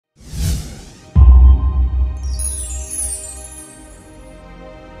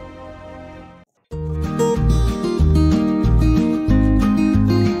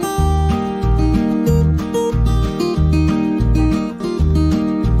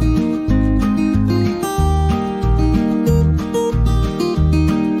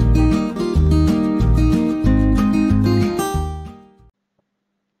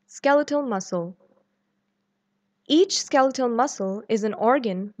Skeletal muscle. Each skeletal muscle is an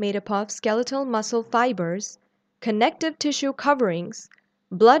organ made up of skeletal muscle fibers, connective tissue coverings,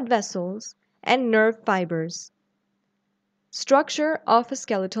 blood vessels, and nerve fibers. Structure of a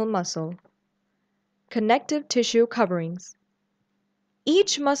skeletal muscle. Connective tissue coverings.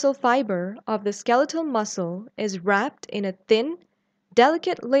 Each muscle fiber of the skeletal muscle is wrapped in a thin,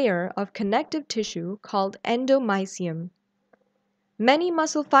 delicate layer of connective tissue called endomysium. Many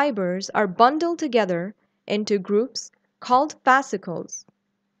muscle fibers are bundled together into groups called fascicles.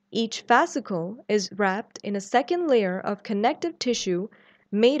 Each fascicle is wrapped in a second layer of connective tissue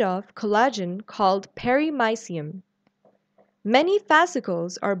made of collagen called perimysium. Many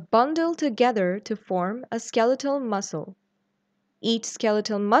fascicles are bundled together to form a skeletal muscle. Each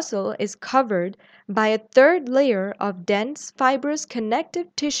skeletal muscle is covered by a third layer of dense fibrous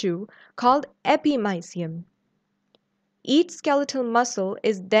connective tissue called epimysium. Each skeletal muscle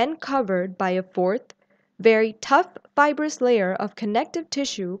is then covered by a fourth, very tough fibrous layer of connective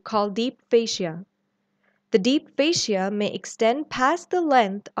tissue called deep fascia. The deep fascia may extend past the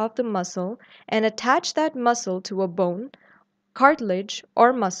length of the muscle and attach that muscle to a bone, cartilage,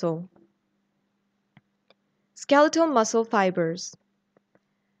 or muscle. Skeletal muscle fibers.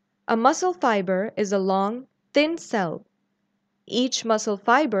 A muscle fiber is a long, thin cell. Each muscle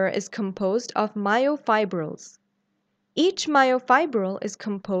fiber is composed of myofibrils. Each myofibril is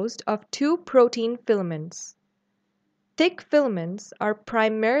composed of two protein filaments. Thick filaments are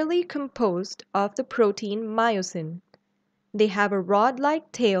primarily composed of the protein myosin. They have a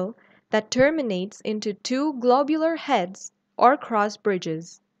rod-like tail that terminates into two globular heads or cross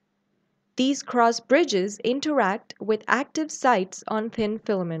bridges. These cross bridges interact with active sites on thin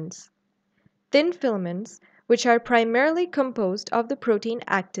filaments. Thin filaments, which are primarily composed of the protein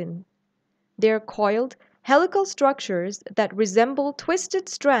actin. They are coiled, helical structures that resemble twisted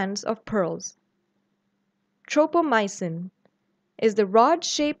strands of pearls. Tropomyosin is the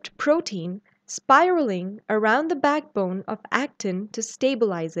rod-shaped protein spiraling around the backbone of actin to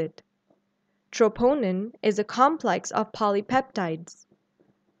stabilize it. Troponin is a complex of polypeptides.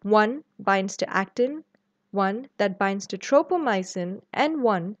 One binds to actin, one that binds to tropomyosin, and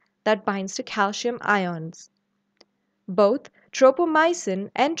one that binds to calcium ions. Both tropomyosin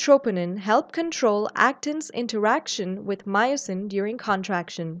and troponin help control actin's interaction with myosin during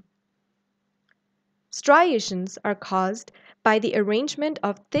contraction. Striations are caused by the arrangement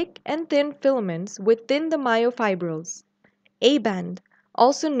of thick and thin filaments within the myofibrils. A-band,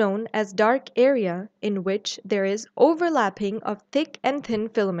 also known as dark area in which there is overlapping of thick and thin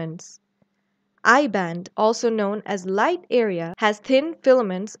filaments. I-band, also known as light area, has thin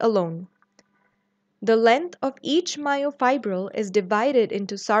filaments alone. The length of each myofibril is divided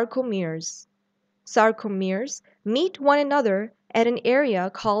into sarcomeres. Sarcomeres meet one another at an area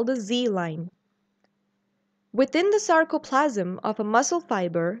called the Z-line. Within the sarcoplasm of a muscle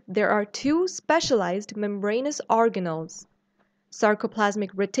fiber, there are two specialized membranous organelles. Sarcoplasmic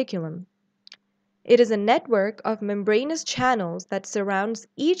reticulum. It is a network of membranous channels that surrounds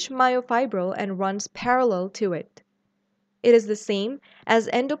each myofibril and runs parallel to it. It is the same as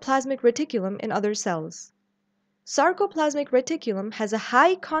endoplasmic reticulum in other cells. Sarcoplasmic reticulum has a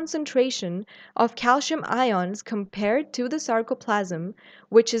high concentration of calcium ions compared to the sarcoplasm,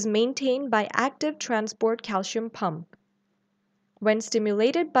 which is maintained by active transport calcium pump. When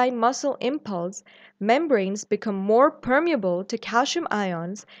stimulated by muscle impulse, membranes become more permeable to calcium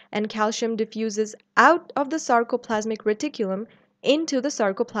ions and calcium diffuses out of the sarcoplasmic reticulum into the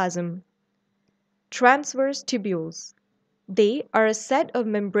sarcoplasm. Transverse tubules. They are a set of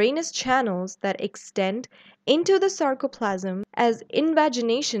membranous channels that extend into the sarcoplasm as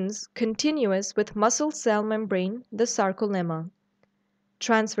invaginations continuous with muscle cell membrane, the sarcolemma.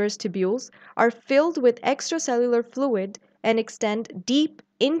 Transverse tubules are filled with extracellular fluid and extend deep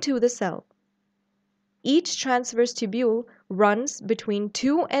into the cell. Each transverse tubule runs between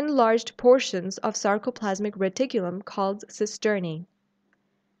two enlarged portions of sarcoplasmic reticulum called cisternae.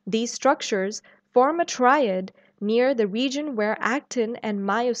 These structures form a triad near the region where actin and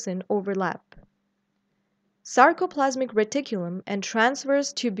myosin overlap. Sarcoplasmic reticulum and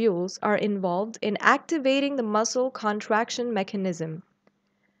transverse tubules are involved in activating the muscle contraction mechanism.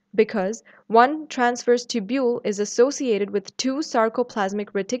 Because one transverse tubule is associated with two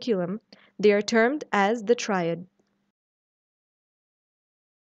sarcoplasmic reticulum, they are termed as the triad.